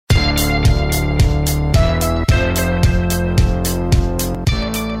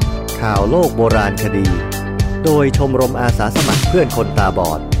ข่าวโลกโบราณคดีโดยชมรมอาสาสมัครเพื่อนคนตาบ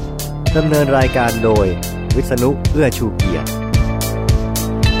อดดำเนินรายการโดยวิษณุ เอื้อชูเกียรติ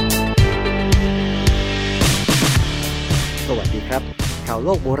สวัสดีครับข่าวโล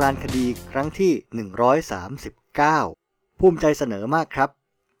กโบราณคดีครั้งที่139ภูมิใจเสนอมากครับ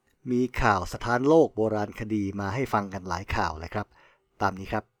มีข่าวสถานโลกโบราณคดีมาให้ฟังกันหลายข่าวเลยครับตามนี้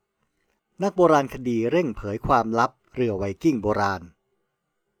ครับนักโบราณคดีเร่งเผยความลับเรือไวกิ้งโบราณ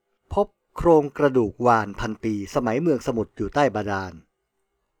พบโครงกระดูกวาฬพันปีสมัยเมืองสมุทรอยู่ใต้บาดาล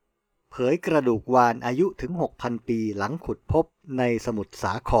เผยกระดูกวาฬอายุถึง 6,000 ปีหลังขุดพบในสมุทรส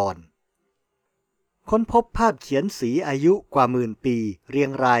าครค้นพบภาพเขียนสีอายุกว่าหมื่นปีเรีย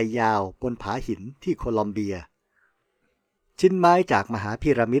งรายยาวบนผาหินที่โคลอมเบียชิ้นไม้จากมหาพี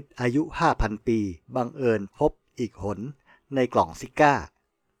ระมิดอายุ 5,000 ปีบังเอิญพบอีกหนในกล่องซิก้า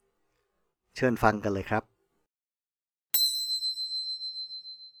เชิญฟังกันเลยครับ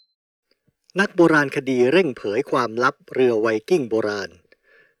นักโบราณคดีเร่งเผยความลับเรือไวกิ้งโบราณ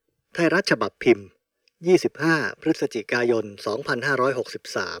ไทยรัฐฉบับพิมพ์25พฤศจิกายน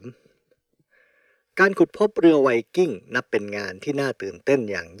2563การขุดพบเรือไวกิ้งนับเป็นงานที่น่าตื่นเต้น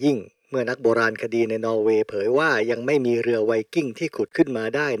อย่างยิ่งเมื่อนักโบราณคดีในนอร์เวย์เผยว่ายังไม่มีเรือไวกิ้งที่ขุดขึ้นมา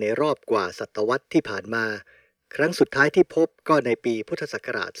ได้ในรอบกว่าศตวรรษที่ผ่านมาครั้งสุดท้ายที่พบก็ในปีพุทธศัก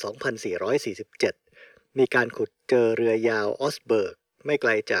ราช2447มีการขุดเจอเรือยาวออสเบิร์กไม่ไก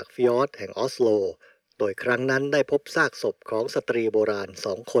ลจากฟิยอร์ดแห่งออสโลโดยครั้งนั้นได้พบซากศพของสตรีโบราณ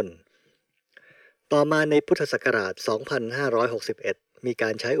2 คนต่อมาในพุทธศักราช2561มีกา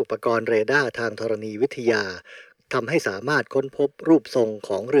รใช้อุปกรณ์เรดาร์ทางธรณีวิทยาทำให้สามารถค้นพบรูปทรงข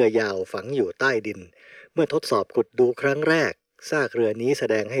องเรือยาวฝังอยู่ใต้ดินเมื่อทดสอบขุดดูครั้งแรกซากเรือนี้แส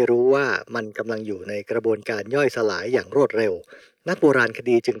ดงให้รู้ว่ามันกำลังอยู่ในกระบวนการย่อยสลายอย่างรวดเร็วนักโบราณค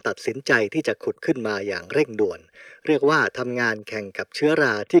ดีจึงตัดสินใจที่จะขุดขึ้นมาอย่างเร่งด่วนเรียกว่าทำงานแข่งกับเชื้อร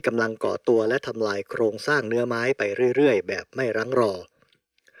าที่กำลังก่อตัวและทำลายโครงสร้างเนื้อไม้ไปเรื่อยๆแบบไม่รั้งรอ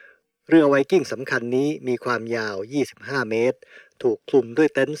เรือไวกิ้งสำคัญนี้มีความยาว25 เมตรถูกคลุมด้วย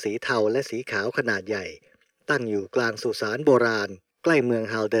เต็นท์สีเทาและสีขาวขนาดใหญ่ตั้งอยู่กลางสุสานโบราณใกล้เมือง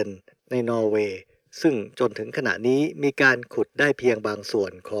ฮาลเดนในนอร์เวย์ซึ่งจนถึงขณะนี้มีการขุดได้เพียงบางส่ว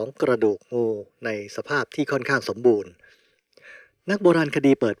นของกระดูกงูในสภาพที่ค่อนข้างสมบูรณ์นักโบราณค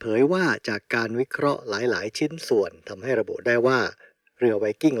ดีเปิดเผยว่าจากการวิเคราะห์หลายๆชิ้นส่วนทำให้ระบุได้ว่าเรือไว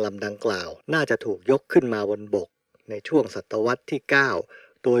กิ้งลำดังกล่าวน่าจะถูกยกขึ้นมาบนบกในช่วงศตวรรษที่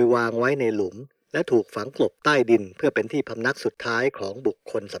 9โดยวางไว้ในหลุมและถูกฝังกลบใต้ดินเพื่อเป็นที่พำนักสุดท้ายของบุค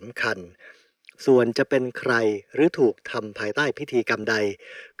คลสำคัญส่วนจะเป็นใครหรือถูกทำภายใต้พิธีกรรมใด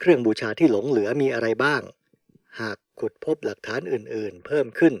เครื่องบูชาที่หลงเหลือมีอะไรบ้างหากขุดพบหลักฐานอื่นๆเพิ่ม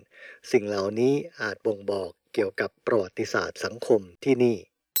ขึ้นสิ่งเหล่านี้อาจบ่งบอกเกี่ยวกับประวัติศาสตร์สังคมที่นี่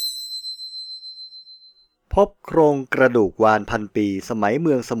พบโครงกระดูกวาฬพันปีสมัยเ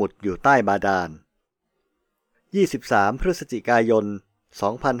มืองสมุทรอยู่ใต้บาดาล23พฤศจิกายน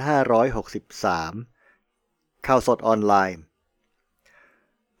2563ข่าวสดออนไลน์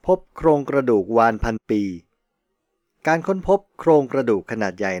พบโครงกระดูกวาฬพันปีการค้นพบโครงกระดูกขนา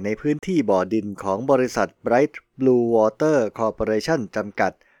ดใหญ่ในพื้นที่บ่อดินของบริษัท Bright Blue Water Corporation จำกั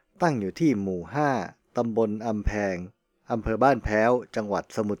ดตั้งอยู่ที่หมู่ 5 ตำบลอำแพงอำเภอบ้านแพ้วจังหวัด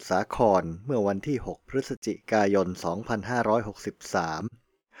สมุทรสาครเมื่อวันที่ 6 พฤศจิกายน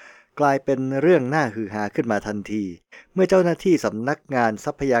 2563 กลายเป็นเรื่องน่าฮือฮาขึ้นมาทันทีเมื่อเจ้าหน้าที่สำนักงานท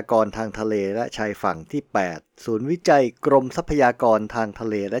รัพยากรทางทะเลและชายฝั่งที่ 8 ศูนย์วิจัยกรมทรัพยากรทางทะ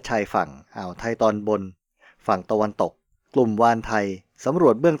เลและชายฝั่งอ่าวไทยตอนบนฝั่งตะวันตกกลุ่มวาฬไทยสำร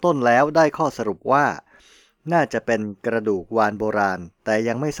วจเบื้องต้นแล้วได้ข้อสรุปว่าน่าจะเป็นกระดูกวาฬโบราณแต่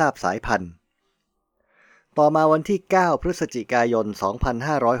ยังไม่ทราบสายพันธุ์ต่อมาวันที่ 9 พฤศจิกายน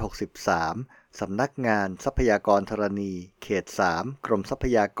 2563 สำนักงานทรัพยากรธรณีเขต 3 กรมทรัพ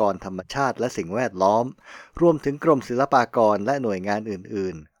ยากรธรรมชาติและสิ่งแวดล้อมรวมถึงกรมศิลปากรและหน่วยงาน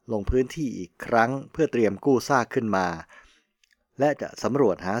อื่นๆลงพื้นที่อีกครั้งเพื่อเตรียมกู้ซากขึ้นมาและจะสำร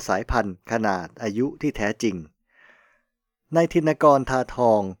วจหาสายพันธุ์ขนาดอายุที่แท้จริงนายธินกรทาท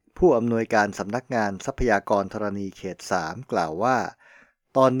องผู้อำนวยการสำนักงานทรัพยากรธรณีเขต 3 กล่าวว่า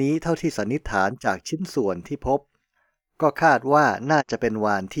ตอนนี้เท่าที่สันนิษฐานจากชิ้นส่วนที่พบก็คาดว่าน่าจะเป็นว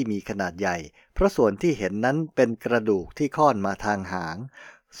าฬที่มีขนาดใหญ่เพราะส่วนที่เห็นนั้นเป็นกระดูกที่ค่อนมาทางหาง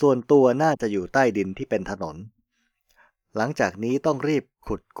ส่วนตัวน่าจะอยู่ใต้ดินที่เป็นถนนหลังจากนี้ต้องรีบ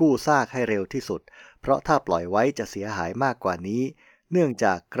ขุดกู้ซากให้เร็วที่สุดเพราะถ้าปล่อยไว้จะเสียหายมากกว่านี้เนื่องจ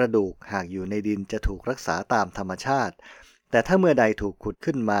ากกระดูกหากอยู่ในดินจะถูกรักษาตามธรรมชาติแต่ถ้าเมื่อใดถูกขุด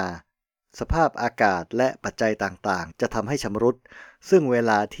ขึ้นมาสภาพอากาศและปัจจัยต่างๆจะทำให้ชำรุดซึ่งเว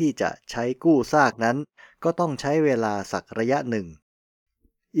ลาที่จะใช้กู้ซากนั้นก็ต้องใช้เวลาสักระยะหนึ่ง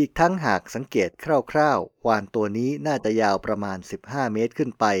อีกทั้งหากสังเกตคร่าวๆวาฬตัวนี้น่าจะยาวประมาณ15 เมตรขึ้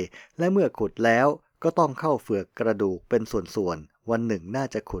นไปและเมื่อขุดแล้วก็ต้องเข้าเฝือกกระดูกเป็นส่วนๆวันหนึ่งน่า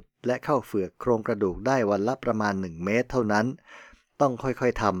จะขุดและเข้าเฝือกโครงกระดูกได้วันละประมาณ1 เมตรเท่านั้นต้องค่อ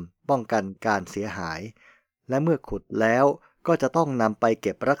ยๆทำป้องกันการเสียหายและเมื่อขุดแล้วก็จะต้องนำไปเ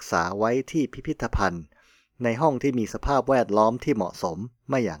ก็บรักษาไว้ที่พิพิธภัณฑ์ในห้องที่มีสภาพแวดล้อมที่เหมาะสม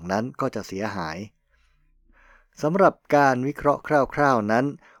ไม่อย่างนั้นก็จะเสียหายสำหรับการวิเคราะห์คร่าวๆนั้น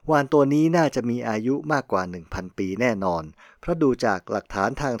วาฬตัวนี้น่าจะมีอายุมากกว่า 1,000 ปีแน่นอนเพราะดูจากหลักฐาน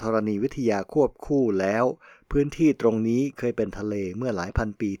ทางธรณีวิทยาควบคู่แล้วพื้นที่ตรงนี้เคยเป็นทะเลเมื่อหลายพัน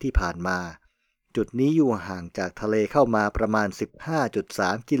ปีที่ผ่านมาจุดนี้อยู่ห่างจากทะเลเข้ามาประมาณ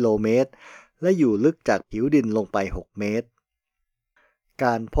 15.3 กิโลเมตรและอยู่ลึกจากผิวดินลงไป6 เมตรก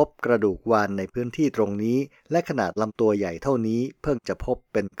ารพบกระดูกวาฬในพื้นที่ตรงนี้และขนาดลำตัวใหญ่เท่านี้เพิ่งจะพบ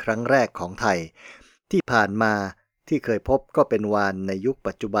เป็นครั้งแรกของไทยที่ผ่านมาที่เคยพบก็เป็นวาฬในยุค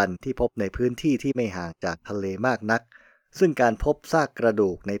ปัจจุบันที่พบในพื้นที่ที่ไม่ห่างจากทะเลมากนักซึ่งการพบซากกระดู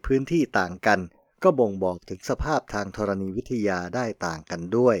กในพื้นที่ต่างกันก็บ่งบอกถึงสภาพทางธรณีวิทยาได้ต่างกัน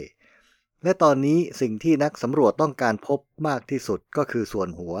ด้วยและตอนนี้สิ่งที่นักสำรวจต้องการพบมากที่สุดก็คือส่วน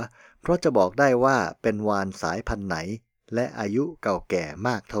หัวเพราะจะบอกได้ว่าเป็นวาฬสายพันธุ์ไหนและอายุเก่าแก่ม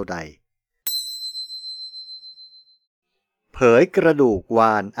ากเท่าใดเผยกระดูกว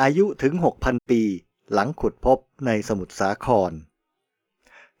าฬอายุถึง 6,000 ปีหลังขุดพบในสมุทรสาคร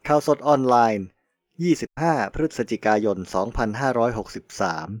ข่าวสดออนไลน์25 พฤศจิกายน 2563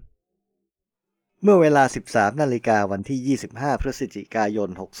เมื่อเวลา 13 นาฬิกาวันที่ 25 พฤศจิกายน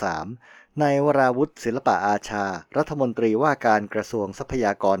 63นายวราวุธศิลปะอาชารัฐมนตรีว่าการกระทรวงทรัพย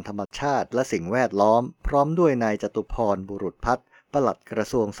ากรธรรมชาติและสิ่งแวดล้อมพร้อมด้วยนายจตุพรบุรุษพัฒน์ปลัดกระ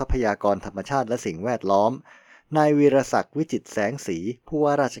ทรวงทรัพยากรธรรมชาติและสิ่งแวดล้อมนายวีรศักดิ์วิจิตรแสงสีผู้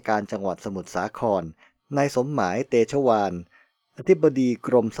ว่าราชการจังหวัดสมุทรสาครนายสมหมายเตชวาลอธิบดีก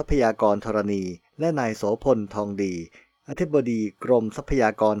รมทรัพยากรธรณีและนายโสพลทองดีอธิบดีกรมทรัพยา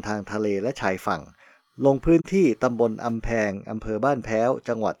กรทางทะเลและชายฝั่งลงพื้นที่ตำบลอำแพงอำเภอบ้านแพ้ว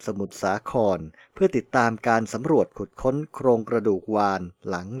จังหวัดสมุทรสาครเพื่อติดตามการสำรวจขุดค้นโครงกระดูกวาฬ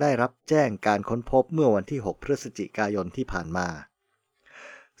หลังได้รับแจ้งการค้นพบเมื่อวันที่ 6 พฤศจิกายนที่ผ่านมา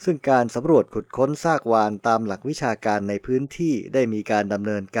ซึ่งการสำรวจขุดค้นซากวาฬตามหลักวิชาการในพื้นที่ได้มีการดำเ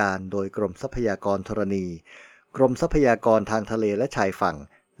นินการโดยกรมทรัพยากรธรณีกรมทรัพยากรทางทะเลและชายฝั่ง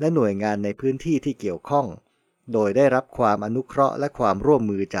และหน่วยงานในพื้นที่ที่เกี่ยวข้องโดยได้รับความอนุเคราะห์และความร่วม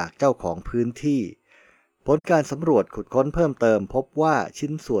มือจากเจ้าของพื้นที่ผลการสำรวจขุดค้นเพิ่มเติมพบว่าชิ้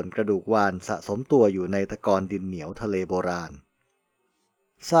นส่วนกระดูกวาฬสะสมตัวอยู่ในตะกอนดินเหนียวทะเลโบราณ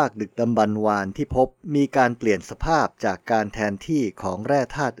ซากดึกดำบรรพ์วาฬที่พบมีการเปลี่ยนสภาพจากการแทนที่ของแร่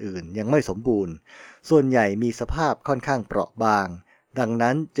ธาตุอื่นยังไม่สมบูรณ์ส่วนใหญ่มีสภาพค่อนข้างเปราะบางดัง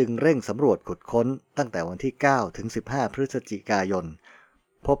นั้นจึงเร่งสำรวจขุดค้นตั้งแต่วันที่ 9 ถึง 15 พฤศจิกายน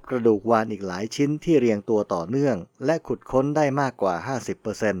พบกระดูกวาฬอีกหลายชิ้นที่เรียงตัวต่อเนื่องและขุดค้นได้มากกว่า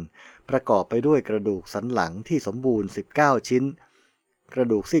 50%ประกอบไปด้วยกระดูกสันหลังที่สมบูรณ์19 ชิ้นกระ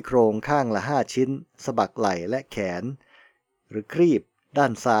ดูกซี่โครงข้างละ5 ชิ้นสะบักไหล่และแขนหรือครีบด้า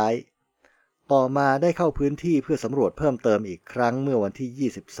นซ้ายต่อมาได้เข้าพื้นที่เพื่อสำรวจเพิ่มเติมอีกครั้งเมื่อวัน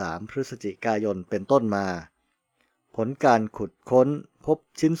ที่ 23 พฤศจิกายนเป็นต้นมาผลการขุดค้นพบ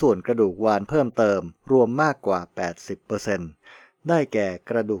ชิ้นส่วนกระดูกวาฬเพิ่มเติมรวมมากกว่า 80%ได้แก่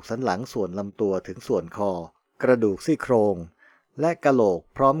กระดูกสันหลังส่วนลำตัวถึงส่วนคอกระดูกซี่โครงและกะโหลก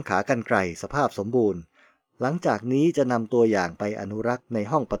พร้อมขากรรไกรสภาพสมบูรณ์หลังจากนี้จะนำตัวอย่างไปอนุรักษ์ใน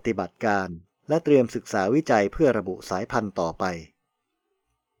ห้องปฏิบัติการและเตรียมศึกษาวิจัยเพื่อระบุสายพันธุ์ต่อไป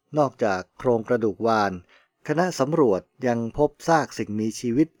นอกจากโครงกระดูกวาฬคณะสำรวจยังพบซากสิ่งมีชี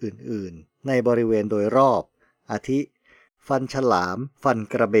วิตอื่นๆในบริเวณโดยรอบอาทิฟันฉลามฟัน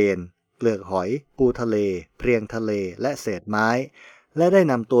กระเบนเปลือกหอยปูทะเลเพลียงทะเลและเศษไม้และได้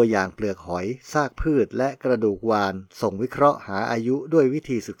นำตัวอย่างเปลือกหอยซากพืชและกระดูกวาฬส่งวิเคราะห์หาอายุด้วยวิ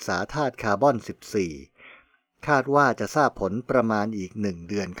ธีศึกษาธาตุคาร์บอน 14คาดว่าจะทราบผลประมาณอีก1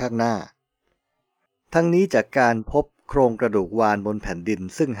 เดือนข้างหน้าทั้งนี้จากการพบโครงกระดูกวาฬบนแผ่นดิน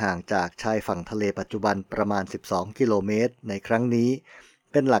ซึ่งห่างจากชายฝั่งทะเลปัจจุบันประมาณ12 กิโลเมตรในครั้งนี้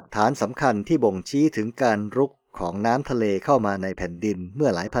เป็นหลักฐานสำคัญที่บ่งชี้ถึงการรุกของน้ำทะเลเข้ามาในแผ่นดินเมื่อ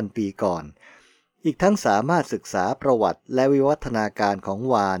หลายพันปีก่อนอีกทั้งสามารถศึกษาประวัติและวิวัฒนาการของ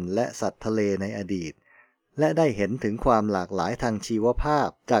วาฬและสัตว์ทะเลในอดีตและได้เห็นถึงความหลากหลายทางชีวภาพ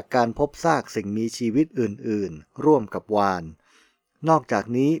จากการพบซากสิ่งมีชีวิตอื่นๆร่วมกับวาฬนอกจาก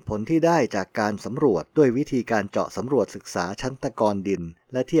นี้ผลที่ได้จากการสำรวจด้วยวิธีการเจาะสำรวจศึกษาชั้นตะกอนดิน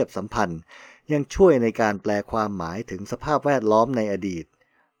และเทียบสัมพันธ์ยังช่วยในการแปลความหมายถึงสภาพแวดล้อมในอดีต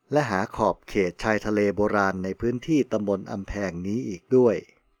และหาขอบเขตชายทะเลโบราณในพื้นที่ตำบลอำแพงนี้อีกด้วย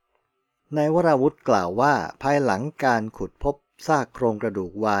นายวราวุธกล่าวว่าภายหลังการขุดพบ ซากโครงกระดู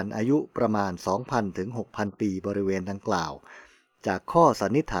กวาฬอายุประมาณ 2,000 ถึง 6,000 ปีบริเวณดังกล่าวจากข้อสั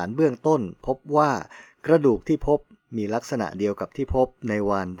นนิษฐานเบื้องต้นพบว่ากระดูกที่พบมีลักษณะเดียวกับที่พบใน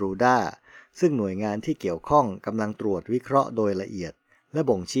วาฬบรูด้าซึ่งหน่วยงานที่เกี่ยวข้องกำลังตรวจวิเคราะห์โดยละเอียดและ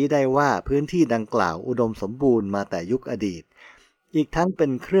บ่งชี้ได้ว่าพื้นที่ดังกล่าวอุดมสมบูรณ์มาแต่ยุคอดีตอีกทั้งเป็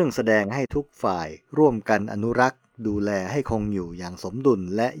นเครื่องแสดงให้ทุกฝ่ายร่วมกันอนุรักษ์ดูแลให้คงอยู่อย่างสมดุล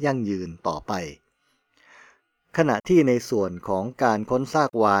และยั่งยืนต่อไปขณะที่ในส่วนของการค้นซา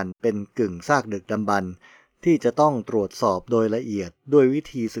กวาฬเป็นกึ่งซากดึกดำบรรพ์ที่จะต้องตรวจสอบโดยละเอียดด้วยวิ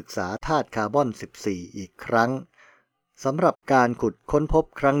ธีศึกษาธาตุคาร์บอน 14 อีกครั้งสำหรับการขุดค้นพบ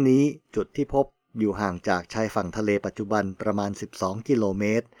ครั้งนี้จุดที่พบอยู่ห่างจากชายฝั่งทะเลปัจจุบันประมาณ 12 กิโลเม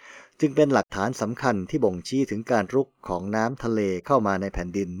ตรจึงเป็นหลักฐานสำคัญที่บ่งชี้ถึงการรุกของน้ำทะเลเข้ามาในแผ่น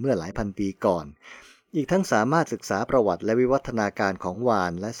ดินเมื่อหลายพันปีก่อนอีกทั้งสามารถศึกษาประวัติและวิวัฒนาการของวา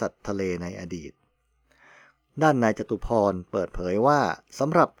ฬและสัตว์ทะเลในอดีตด้านนายจตุพรเปิดเผยว่าส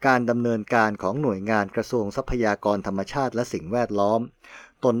ำหรับการดำเนินการของหน่วยงานกระทรวงทรัพยากรธรรมชาติและสิ่งแวดล้อม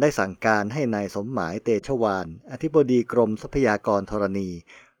ตนได้สั่งการให้นายสมหมายเตชวาลอธิบดีกรมทรัพยากรธรณี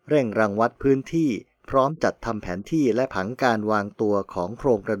เร่งรังวัดพื้นที่พร้อมจัดทำแผนที่และผังการวางตัวของโคร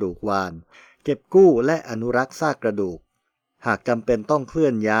งกระดูกวาฬเก็บกู้และอนุรักษ์ซากกระดูกหากจำเป็นต้องเคลื่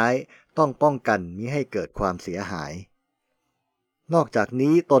อนย้ายต้องป้องกันมิให้เกิดความเสียหายนอกจาก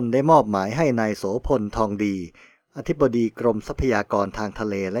นี้ตนได้มอบหมายให้นายโสพลทองดีอธิบดีกรมทรัพยากรทางทะ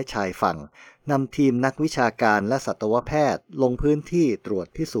เลและชายฝั่งนำทีมนักวิชาการและสัตวแพทย์ลงพื้นที่ตรวจ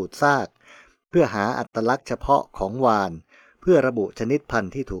พิสูจน์ซากเพื่อหาอัตลักษณ์เฉพาะของวาฬเพื่อระบุชนิดพัน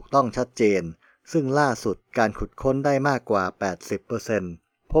ธุ์ที่ถูกต้องชัดเจนซึ่งล่าสุดการขุดค้นได้มากกว่า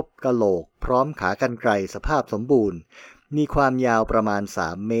 80% พบกะโหลกพร้อมขากรรไกรสภาพสมบูรณ์มีความยาวประมาณ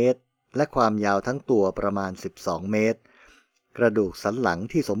 3 เมตรและความยาวทั้งตัวประมาณ 12 เมตรกระดูกสันหลัง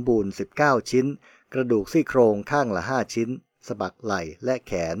ที่สมบูรณ์ 19 ชิ้นกระดูกซี่โครงข้างละ 5 ชิ้นสะบักไหล่และแ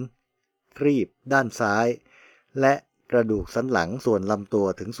ขนครีบด้านซ้ายและกระดูกสันหลังส่วนลำตัว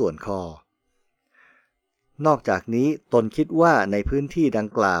ถึงส่วนคอนอกจากนี้ตนคิดว่าในพื้นที่ดัง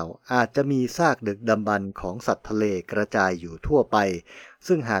กล่าวอาจจะมีซากดึกดำบรรพ์ของสัตว์ทะเลกระจายอยู่ทั่วไป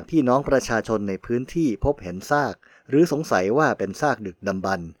ซึ่งหากพี่น้องประชาชนในพื้นที่พบเห็นซากหรือสงสัยว่าเป็นซากดึกดำบ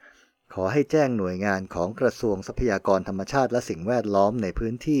รรพ์ขอให้แจ้งหน่วยงานของกระทรวงทรัพยากรธรรมชาติและสิ่งแวดล้อมใน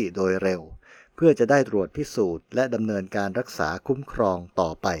พื้นที่โดยเร็วเพื่อจะได้ตรวจพิสูจน์และดำเนินการรักษาคุ้มครองต่อ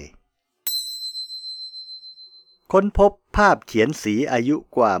ไปค้นพบภาพเขียนสีอายุ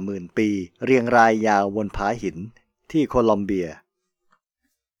กว่าหมื่นปีเรียงรายยาวบนผาหินที่โคลอมเบีย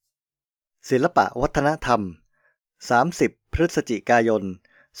ศิลปะวัฒนธรรม30 พฤศจิกายน 2563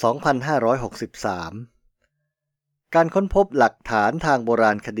การค้นพบหลักฐานทางโบร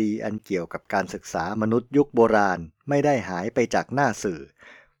าณคดีอันเกี่ยวกับการศึกษามนุษย์ยุคโบราณไม่ได้หายไปจากหน้าสื่อ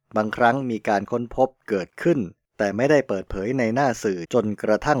บางครั้งมีการค้นพบเกิดขึ้นแต่ไม่ได้เปิดเผยในหน้าสื่อจนก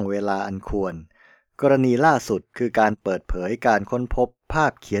ระทั่งเวลาอันควรกรณีล่าสุดคือการเปิดเผยการค้นพบภา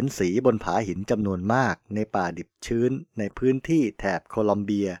พเขียนสีบนผาหินจำนวนมากในป่าดิบชื้นในพื้นที่แถบโคลอมเ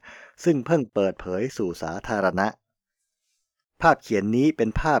บียซึ่งเพิ่งเปิดเผยสู่สาธารณะภาพเขียนนี้เป็น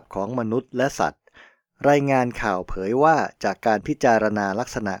ภาพของมนุษย์และสัตว์รายงานข่าวเผยว่าจากการพิจารณาลัก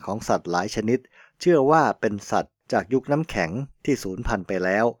ษณะของสัตว์หลายชนิดเชื่อว่าเป็นสัตว์จากยุคน้ำแข็งที่สูญพันธุ์ไปแ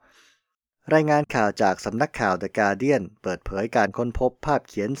ล้วรายงานข่าวจากสำนักข่าว The Guardian เปิดเผยการค้นพบภาพ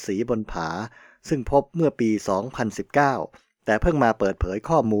เขียนสีบนผาซึ่งพบเมื่อปี 2019 แต่เพิ่งมาเปิดเผย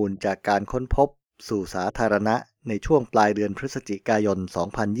ข้อมูลจากการค้นพบสู่สาธารณะในช่วงปลายเดือนพฤศจิกายน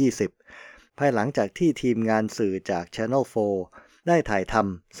 2020 ภายหลังจากที่ทีมงานสื่อจาก Channel 4 ได้ถ่ายท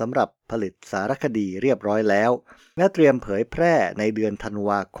ำสำหรับผลิตสารคดีเรียบร้อยแล้วและเตรียมเผยแพร่ในเดือนธันว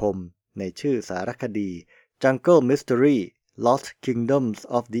าคมในชื่อสารคดี Jungle Mystery Lost Kingdoms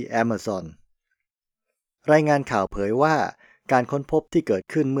of the Amazon รายงานข่าวเผยว่าการค้นพบที่เกิด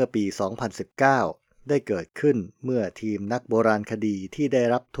ขึ้นเมื่อปี 2019 ได้เกิดขึ้นเมื่อทีมนักโบราณคดีที่ได้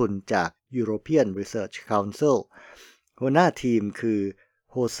รับทุนจาก European Research Council หัวหน้าทีมคือ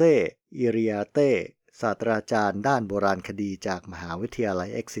โฮเซ อิริอาเต้ ศาสตราจารย์ด้านโบราณคดีจากมหาวิทยาลัย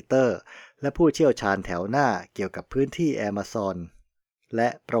เอ็กซิเตอร์และผู้เชี่ยวชาญแถวหน้าเกี่ยวกับพื้นที่แอมะซอนและ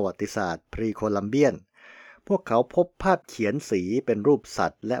ประวัติศาสตร์พรีโคลัมเบียนพวกเขาพบภาพเขียนสีเป็นรูปสั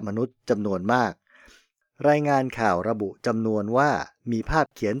ตว์และมนุษย์จำนวนมากรายงานข่าวระบุจำนวนว่ามีภาพ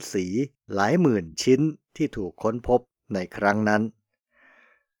เขียนสีหลายหมื่นชิ้นที่ถูกค้นพบในครั้งนั้น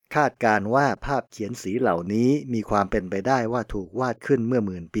คาดการว่าภาพเขียนสีเหล่านี้มีความเป็นไปได้ว่าถูกวาดขึ้นเมื่อห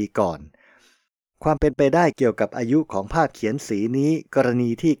มื่นปีก่อนความเป็นไปได้เกี่ยวกับอายุของภาพเขียนสีนี้กรณี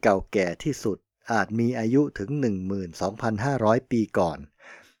ที่เก่าแก่ที่สุดอาจมีอายุถึง 12,500 ปีก่อน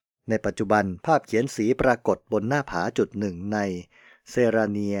ในปัจจุบันภาพเขียนสีปรากฏบนหน้าผาจุดหนึ่งในเซรา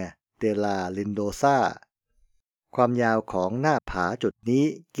เนียเดลาลินโดซา ความยาวของหน้าผาจุดนี้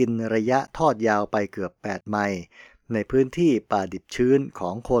กินระยะทอดยาวไปเกือบ8ไมล์ในพื้นที่ป่าดิบชื้นขอ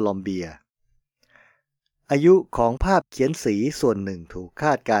งโคลอมเบียอายุของภาพเขียนสีส่วนหนึ่งถูกค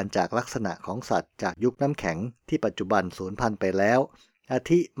าดการจากลักษณะของสัตว์จากยุคน้ำแข็งที่ปัจจุบันสูญพันธุ์ไปแล้วอา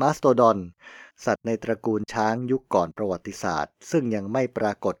ทิมาสโตดอนสัตว์ในตระกูลช้างยุคก่อนประวัติศาสตร์ซึ่งยังไม่ปร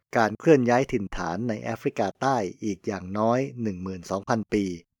ากฏการเคลื่อนย้ายถิ่นฐานในแอฟริกาใต้อีกอย่างน้อย 12,000 ปี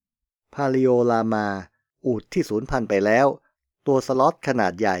พาลิโอลามาอูฐที่สูญพันธุ์ไปแล้วตัวสล็อธขนา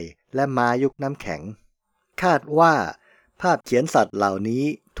ดใหญ่และม้ายุคน้ำแข็งคาดว่าภาพเขียนสัตว์เหล่านี้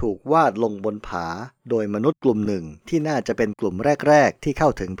ถูกวาดลงบนผาโดยมนุษย์กลุ่มหนึ่งที่น่าจะเป็นกลุ่มแรกๆที่เข้า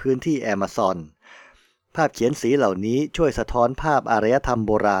ถึงพื้นที่แอมะซอนภาพเขียนสีเหล่านี้ช่วยสะท้อนภาพอารยธรรมโ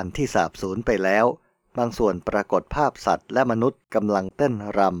บราณที่สาบสูญไปแล้วบางส่วนปรากฏภาพสัตว์และมนุษย์กำลังเต้น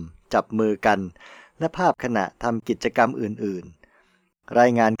รำจับมือกันและภาพขณะทำกิจกรรมอื่นๆรา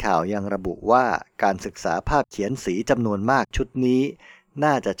ยงานข่าวยังระบุว่าการศึกษาภาพเขียนสีจำนวนมากชุดนี้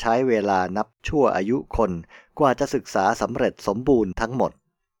น่าจะใช้เวลานับชั่วอายุคนกว่าจะศึกษาสำเร็จสมบูรณ์ทั้งหมด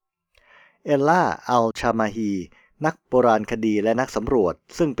เอลล่า อัลชามาฮีนักโบราณคดีและนักสำรวจ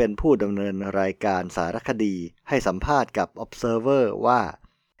ซึ่งเป็นผู้ดำเนินรายการสารคดีให้สัมภาษณ์กับ Observer ว่า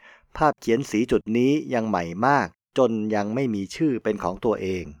ภาพเขียนสีจุดนี้ยังใหม่มากจนยังไม่มีชื่อเป็นของตัวเอ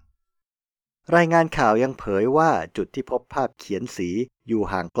งรายงานข่าวยังเผยว่าจุดที่พบภาพเขียนสีอยู่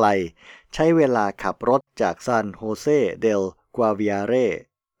ห่างไกลใช้เวลาขับรถจากซานโฮเซเดลกวาวิอาเร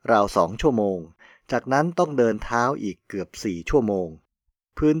ราว2 ชั่วโมงจากนั้นต้องเดินเท้าอีกเกือบ4 ชั่วโมง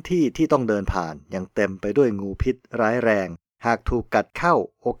พื้นที่ที่ต้องเดินผ่านยังเต็มไปด้วยงูพิษร้ายแรงหากถูกกัดเข้า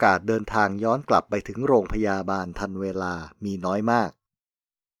โอกาสเดินทางย้อนกลับไปถึงโรงพยาบาลทันเวลามีน้อยมาก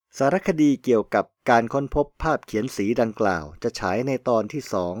สารคดีเกี่ยวกับการค้นพบภาพเขียนสีดังกล่าวจะฉายในตอนที่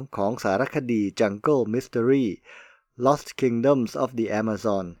2ของสารคดี Jungle Mystery Lost Kingdoms of the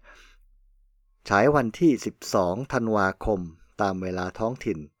Amazon ฉายวันที่12 ธันวาคมตามเวลาท้อง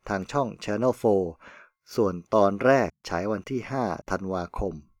ถิ่นทางช่อง Channel 4ส่วนตอนแรกฉายวันที่5 ธันวาค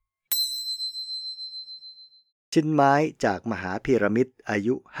มชิ้นไม้จากมหาพีระมิดอา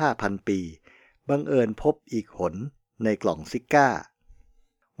ยุ 5,000 ปีบังเอิญพบอีกหนในกล่องซิก้า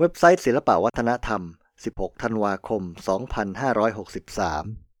เว็บไซต์ศิลปวัฒนธรรม16 ธันวาคม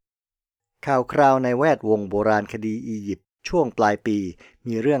 2563ข่าวคราวในแวดวงโบราณคดีอียิปต์ช่วงปลายปี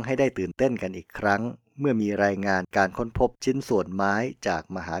มีเรื่องให้ได้ตื่นเต้นกันอีกครั้งเมื่อมีรายงานการค้นพบชิ้นส่วนไม้จาก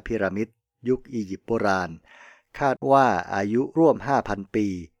มหาพีระมิดยุคอียิปต์โบราณคาดว่าอายุร่วม 5,000 ปี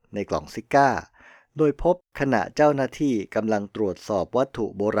ในกล่องซิก้าโดยพบขณะเจ้าหน้าที่กำลังตรวจสอบวัตถุ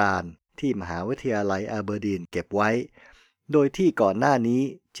โบราณที่มหาวิทยาลัยอาเบอร์ดีนเก็บไว้โดยที่ก่อนหน้านี้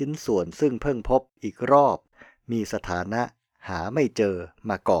ชิ้นส่วนซึ่งเพิ่งพบอีกรอบมีสถานะหาไม่เจอ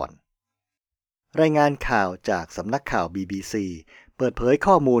มาก่อนรายงานข่าวจากสำนักข่าว BBC เปิดเผย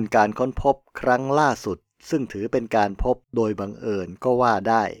ข้อมูลการค้นพบครั้งล่าสุดซึ่งถือเป็นการพบโดยบังเอิญก็ว่า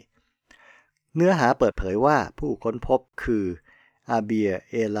ได้เนื้อหาเปิดเผยว่าผู้ค้นพบคืออาเบีย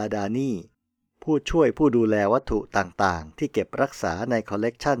เอลาดานีผู้ช่วยผู้ดูแลวัตถุต่างๆที่เก็บรักษาในคอลเล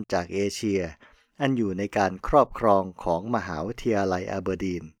กชันจากเอเชียอันอยู่ในการครอบครองของมหาวิทยาลัยอาเบอร์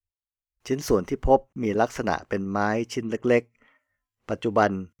ดีนชิ้นส่วนที่พบมีลักษณะเป็นไม้ชิ้นเล็กๆปัจจุบั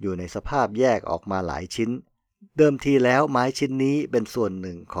นอยู่ในสภาพแยกออกมาหลายชิ้นเดิมทีแล้วไม้ชิ้นนี้เป็นส่วนห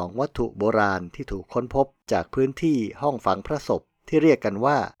นึ่งของวัตถุโบราณที่ถูกค้นพบจากพื้นที่ห้องฝังพระศพที่เรียกกัน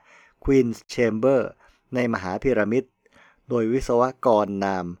ว่า Queen's Chamber ในมหาพีระมิดโดยวิศวกรน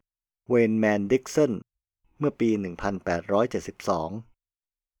ามเวนแมนดิกสันเมื่อปี 1872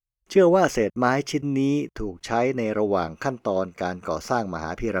 เชื่อว่าเศษไม้ชิ้นนี้ถูกใช้ในระหว่างขั้นตอนการก่อสร้างมหา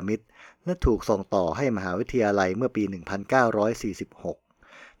พีระมิดและถูกส่งต่อให้มหาวิทยาลัยเมื่อปี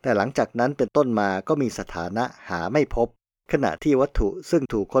 1946 แต่หลังจากนั้นเป็นต้นมาก็มีสถานะหาไม่พบขณะที่วัตถุซึ่ง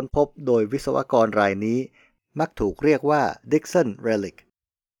ถูกค้นพบโดยวิศวกรรายนี้มักถูกเรียกว่า Dixon Relic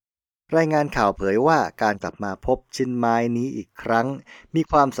รายงานข่าวเผยว่าการกลับมาพบชิ้นไม้นี้อีกครั้งมี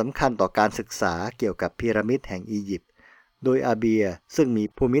ความสำคัญต่อการศึกษาเกี่ยวกับพีระมิดแห่งอียิปต์โดยอาเบียซึ่งมี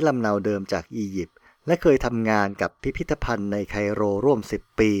ภูมิลำเนาเดิมจากอียิปต์และเคยทำงานกับพิพิธภัณฑ์ในไคโรร่วม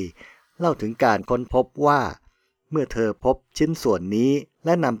10 ปีเล่าถึงการค้นพบว่าเมื่อเธอพบชิ้นส่วนนี้แล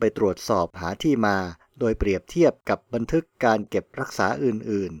ะนำไปตรวจสอบหาที่มาโดยเปรียบเทียบกับบันทึกการเก็บรักษา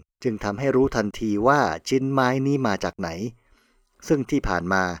อื่นๆจึงทำให้รู้ทันทีว่าชิ้นไม้นี้มาจากไหนซึ่งที่ผ่าน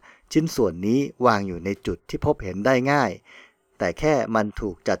มาชิ้นส่วนนี้วางอยู่ในจุดที่พบเห็นได้ง่ายแต่แค่มันถู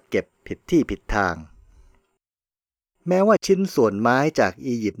กจัดเก็บผิดที่ผิดทางแม้ว่าชิ้นส่วนไม้จาก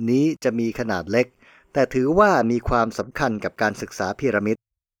อียิปต์นี้จะมีขนาดเล็กแต่ถือว่ามีความสำคัญกับการศึกษาพีระมิด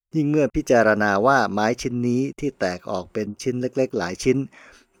ยิ่งเมื่อพิจารณาว่าไม้ชิ้นนี้ที่แตกออกเป็นชิ้นเล็กๆหลายชิ้น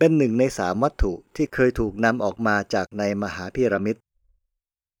เป็น1 ใน 3วัตถุที่เคยถูกนำออกมาจากในมหาพีระมิด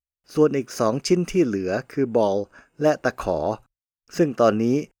ส่วนอีก2ชิ้นที่เหลือคือบอลและตะขอซึ่งตอน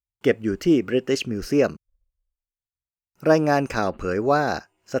นี้เก็บอยู่ที่ British Museum รายงานข่าวเผยว่า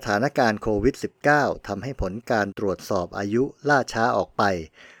สถานการณ์โควิด -19 ทำให้ผลการตรวจสอบอายุล่าช้าออกไป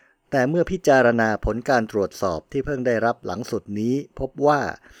แต่เมื่อพิจารณาผลการตรวจสอบที่เพิ่งได้รับหลังสุดนี้พบว่า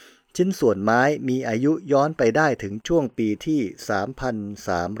ชิ้นส่วนไม้มีอายุย้อนไปได้ถึงช่วงปีที่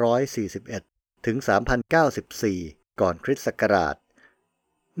 3,341 ถึง 3,094 ก่อนคริสต์ศักราช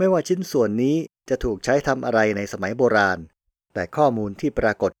ไม่ว่าชิ้นส่วนนี้จะถูกใช้ทำอะไรในสมัยโบราณแต่ข้อมูลที่ปร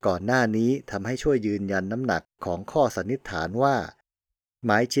ากฏก่อนหน้านี้ทำให้ช่วยยืนยันน้ำหนักของข้อสันนิษฐานว่าไ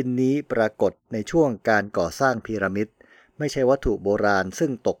ม้ชิ้นนี้ปรากฏในช่วงการก่อสร้างพีระมิดไม่ใช่วัตถุโบราณซึ่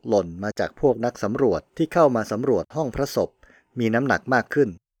งตกหล่นมาจากพวกนักสำรวจที่เข้ามาสำรวจห้องพระศพมีน้ำหนักมากขึ้น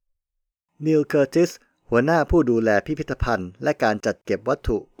นีล เคอร์ติสหัวหน้าผู้ดูแลพิพิธภัณฑ์และการจัดเก็บวัต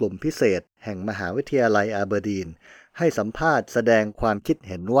ถุกลุ่มพิเศษแห่งมหาวิทยาลัยอาเบอร์ดีนให้สัมภาษณ์แสดงความคิดเ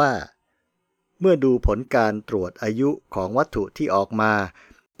ห็นว่าเมื่อดูผลการตรวจอายุของวัตถุที่ออกมา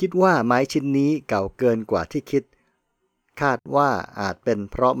คิดว่าไม้ชิ้นนี้เก่าเกินกว่าที่คิดคาดว่าอาจเป็น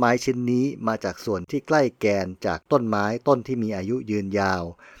เพราะไม้ชิ้นนี้มาจากส่วนที่ใกล้แกนจากต้นไม้ต้นที่มีอายุยืนยาว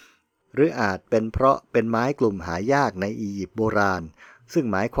หรืออาจเป็นเพราะเป็นไม้กลุ่มหายากในอียิปต์โบราณซึ่ง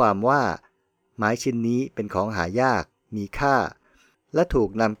หมายความว่าไม้ชิ้นนี้เป็นของหายากมีค่าและถูก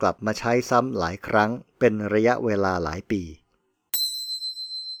นำกลับมาใช้ซ้ำหลายครั้งเป็นระยะเวลาหลายปี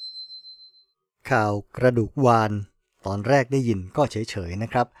ข่าวกระดูกวาฬตอนแรกได้ยินก็เฉยๆนะ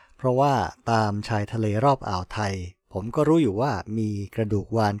ครับเพราะว่าตามชายทะเลรอบอ่าวไทยผมก็รู้อยู่ว่ามีกระดูก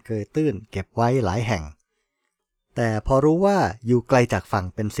วาฬเกยตื้นเก็บไว้หลายแห่งแต่พอรู้ว่าอยู่ไกลจากฝั่ง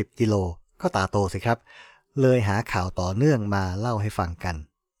เป็น10 กิโลก็ตาโตสิครับเลยหาข่าวต่อเนื่องมาเล่าให้ฟังกัน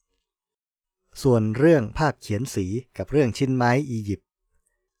ส่วนเรื่องภาพเขียนสีกับเรื่องชิ้นไม้อียิปต์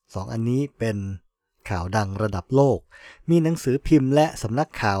2 อันนี้เป็นข่าวดังระดับโลกมีหนังสือพิมพ์และสำนัก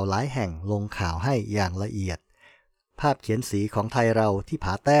ข่าวหลายแห่งลงข่าวให้อย่างละเอียดภาพเขียนสีของไทยเราที่ผ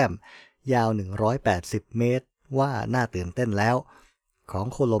าแต้มยาว180 เมตรว่าน่าตื่นเต้นแล้วของ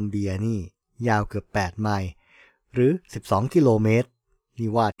โคลอมเบียนี่ยาวเกือบ8 ไมล์หรือ12 กิโลเมตรนี่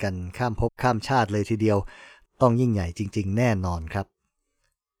วาดกันข้ามภพข้ามชาติเลยทีเดียวต้องยิ่งใหญ่จริงๆแน่นอนครับ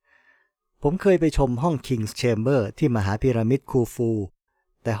ผมเคยไปชมห้อง King's Chamber ที่มหาพีระมิดคูฟู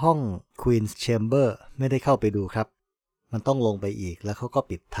แต่ห้อง Queen's Chamber ไม่ได้เข้าไปดูครับมันต้องลงไปอีกแล้วเขาก็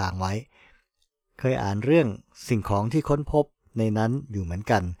ปิดทางไว้เคยอ่านเรื่องสิ่งของที่ค้นพบในนั้นอยู่เหมือน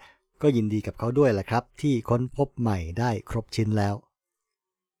กันก็ยินดีกับเขาด้วยแหละครับที่ค้นพบใหม่ได้ครบชิ้นแล้ว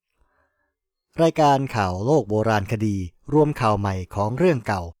รายการข่าวโลกโบราณคดีรวมข่าวใหม่ของเรื่อง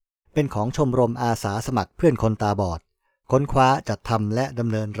เก่าเป็นของชมรมอาสาสมัครเพื่อนคนตาบอดค้นคว้าจัดทำและดำ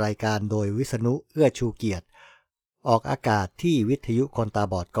เนินรายการโดยวิษณุเอื้อชูเกียรติออกอากาศที่วิทยุคนตา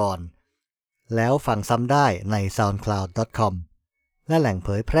บอดก่อนแล้วฟังซ้ำได้ใน soundcloud.com และแหล่งเผ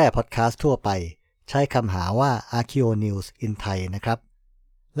ยแพร่พอดแคสต์ทั่วไปใช้คำหาว่า ArchaeoNews in Thai นะครับ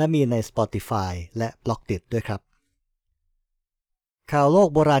และมีใน Spotify และ Blogdit ด้วยครับข่าวโลก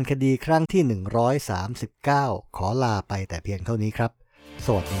โบราณคดีครั้งที่139ขอลาไปแต่เพียงเท่านี้ครับส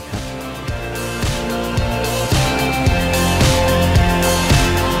วัสดีครับ